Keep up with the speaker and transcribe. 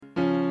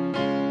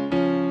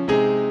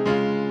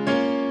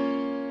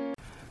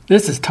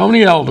This is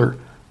Tony Elder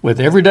with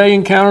Everyday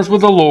Encounters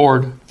with the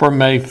Lord for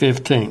May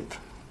 15th.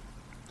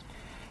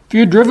 If you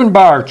had driven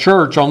by our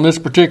church on this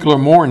particular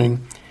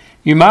morning,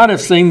 you might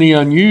have seen the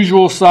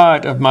unusual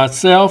sight of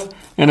myself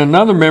and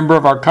another member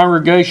of our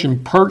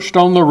congregation perched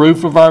on the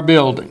roof of our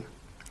building.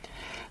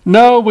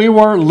 No, we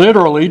weren't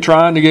literally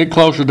trying to get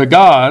closer to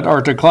God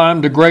or to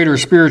climb to greater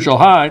spiritual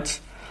heights,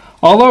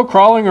 although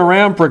crawling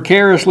around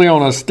precariously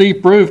on a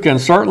steep roof can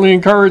certainly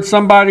encourage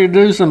somebody to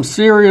do some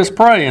serious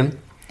praying.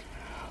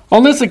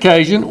 On this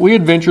occasion, we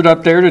had ventured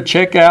up there to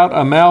check out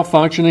a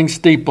malfunctioning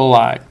steeple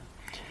light.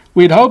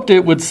 We had hoped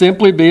it would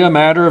simply be a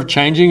matter of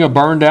changing a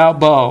burned-out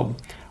bulb,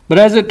 but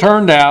as it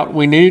turned out,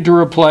 we needed to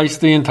replace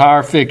the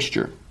entire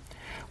fixture.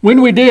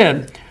 When we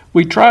did,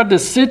 we tried to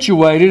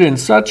situate it in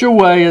such a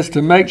way as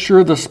to make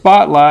sure the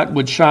spotlight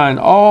would shine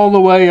all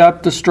the way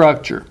up the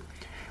structure.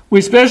 We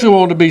especially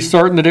wanted to be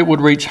certain that it would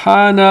reach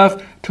high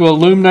enough to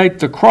illuminate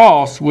the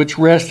cross which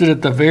rested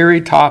at the very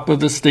top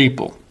of the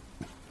steeple.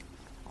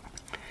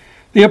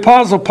 The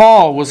Apostle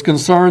Paul was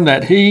concerned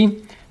that he,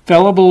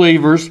 fellow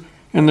believers,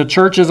 and the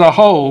church as a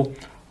whole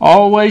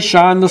always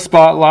shine the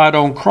spotlight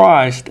on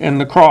Christ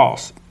and the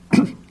cross.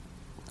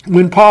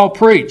 When Paul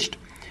preached,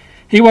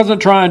 he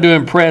wasn't trying to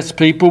impress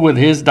people with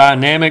his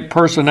dynamic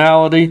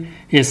personality,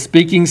 his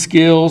speaking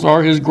skills,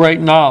 or his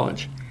great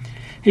knowledge.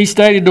 He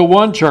stated to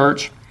one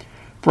church,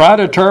 "For I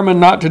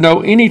determined not to know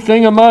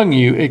anything among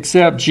you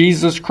except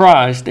Jesus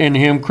Christ and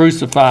Him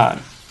crucified."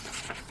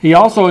 He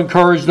also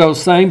encouraged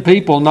those same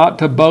people not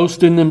to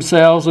boast in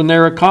themselves and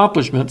their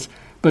accomplishments,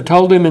 but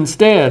told them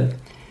instead,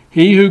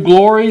 "He who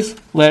glories,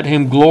 let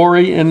him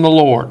glory in the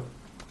Lord."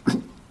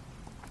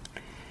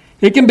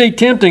 It can be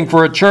tempting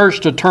for a church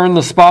to turn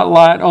the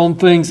spotlight on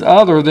things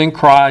other than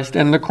Christ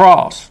and the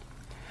cross.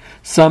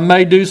 Some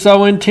may do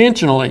so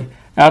intentionally,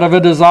 out of a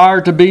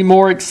desire to be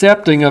more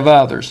accepting of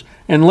others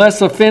and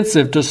less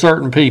offensive to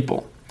certain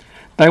people.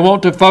 They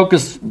want to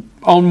focus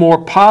on more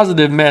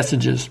positive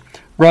messages,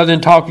 rather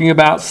than talking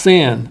about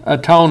sin,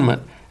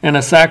 atonement, and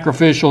a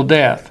sacrificial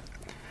death.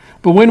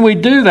 But when we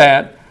do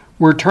that,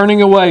 we're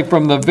turning away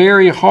from the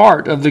very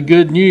heart of the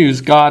good news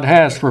God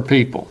has for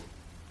people.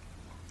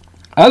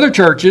 Other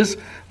churches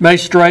may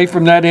stray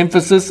from that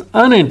emphasis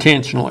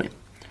unintentionally.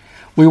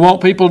 We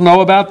want people to know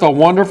about the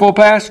wonderful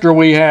pastor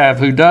we have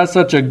who does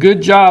such a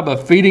good job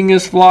of feeding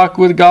his flock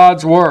with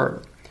God's Word.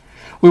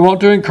 We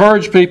want to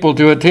encourage people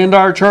to attend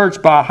our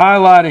church by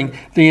highlighting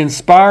the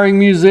inspiring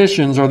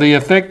musicians or the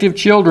effective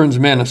children's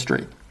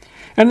ministry.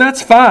 And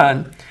that's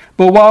fine,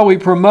 but while we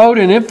promote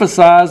and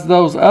emphasize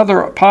those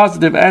other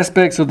positive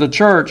aspects of the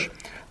church,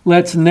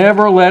 let's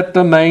never let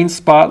the main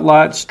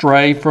spotlight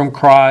stray from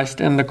Christ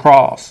and the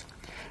cross.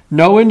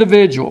 No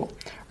individual,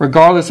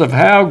 regardless of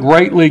how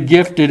greatly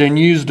gifted and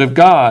used of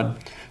God,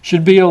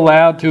 should be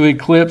allowed to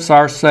eclipse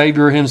our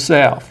Savior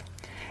Himself.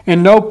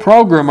 And no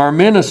program or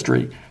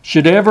ministry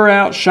should ever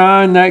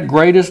outshine that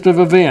greatest of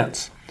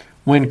events,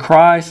 when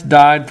Christ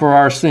died for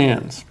our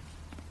sins.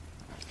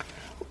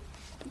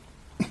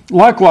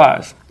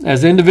 Likewise,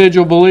 as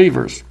individual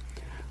believers,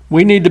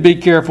 we need to be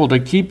careful to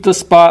keep the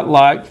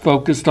spotlight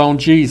focused on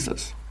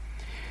Jesus.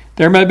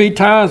 There may be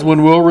times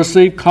when we'll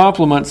receive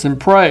compliments and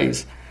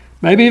praise,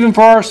 maybe even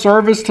for our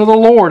service to the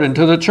Lord and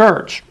to the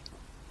church.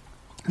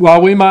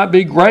 While we might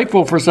be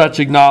grateful for such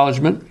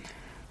acknowledgement,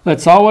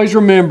 let's always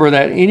remember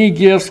that any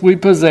gifts we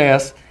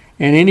possess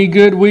and any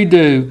good we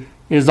do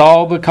is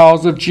all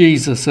because of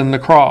Jesus and the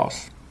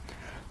cross.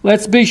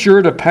 Let's be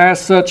sure to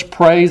pass such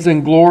praise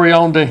and glory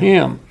on to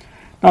Him,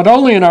 not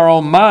only in our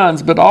own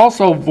minds, but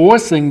also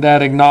voicing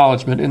that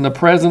acknowledgement in the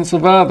presence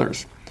of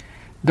others.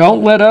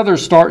 Don't let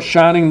others start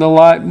shining the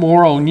light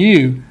more on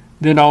you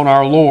than on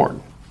our Lord.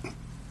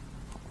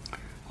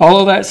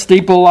 Although that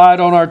steeple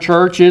light on our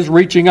church is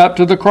reaching up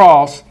to the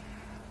cross,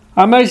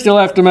 I may still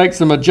have to make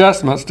some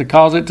adjustments to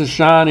cause it to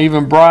shine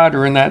even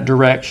brighter in that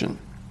direction.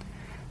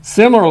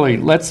 Similarly,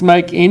 let's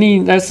make any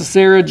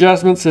necessary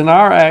adjustments in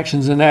our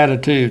actions and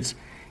attitudes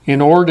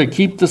in order to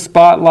keep the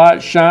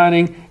spotlight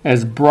shining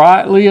as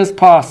brightly as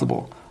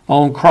possible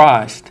on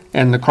Christ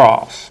and the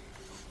cross.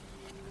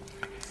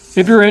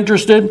 If you're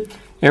interested,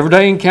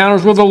 Everyday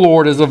Encounters with the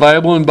Lord is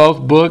available in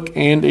both book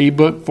and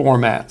ebook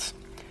formats.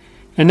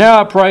 And now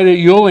I pray that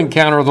you'll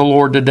encounter the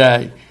Lord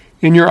today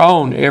in your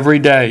own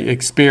everyday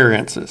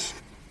experiences.